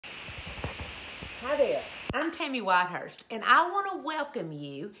Hi there, I'm Tammy Whitehurst, and I want to welcome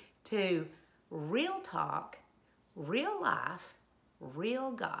you to Real Talk, Real Life,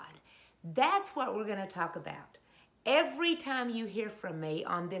 Real God. That's what we're going to talk about every time you hear from me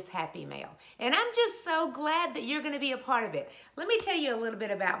on this Happy Mail. And I'm just so glad that you're going to be a part of it. Let me tell you a little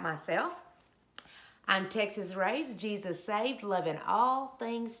bit about myself. I'm Texas raised, Jesus saved, loving all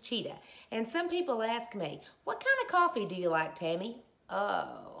things cheetah. And some people ask me, what kind of coffee do you like, Tammy?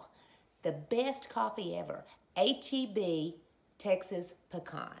 Oh, the best coffee ever, H-E-B Texas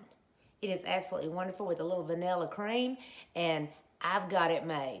Pecan. It is absolutely wonderful with a little vanilla cream, and I've got it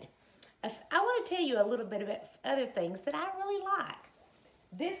made. I want to tell you a little bit about other things that I really like.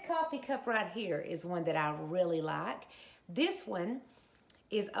 This coffee cup right here is one that I really like. This one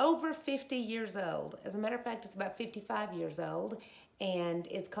is over 50 years old. As a matter of fact, it's about 55 years old, and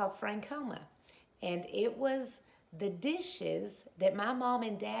it's called Francoma. And it was the dishes that my mom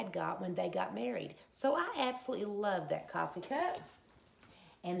and dad got when they got married. So I absolutely love that coffee cup.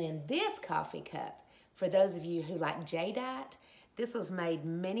 And then this coffee cup, for those of you who like jadeite, this was made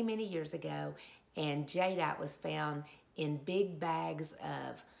many, many years ago, and jadeite was found in big bags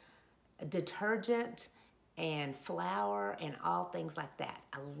of detergent and flour and all things like that.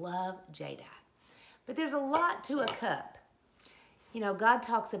 I love jadeite. But there's a lot to a cup. You know, God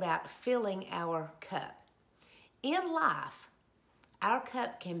talks about filling our cup. In life, our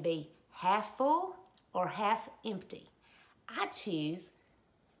cup can be half full or half empty. I choose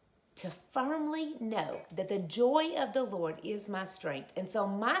to firmly know that the joy of the Lord is my strength. And so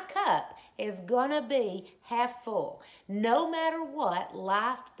my cup is gonna be half full, no matter what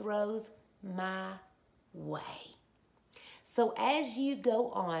life throws my way. So as you go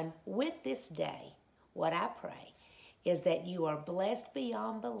on with this day, what I pray is that you are blessed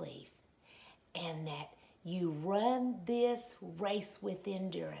beyond belief and that you run this race with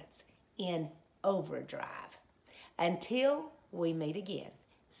endurance in overdrive. Until we meet again.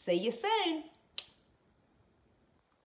 See you soon.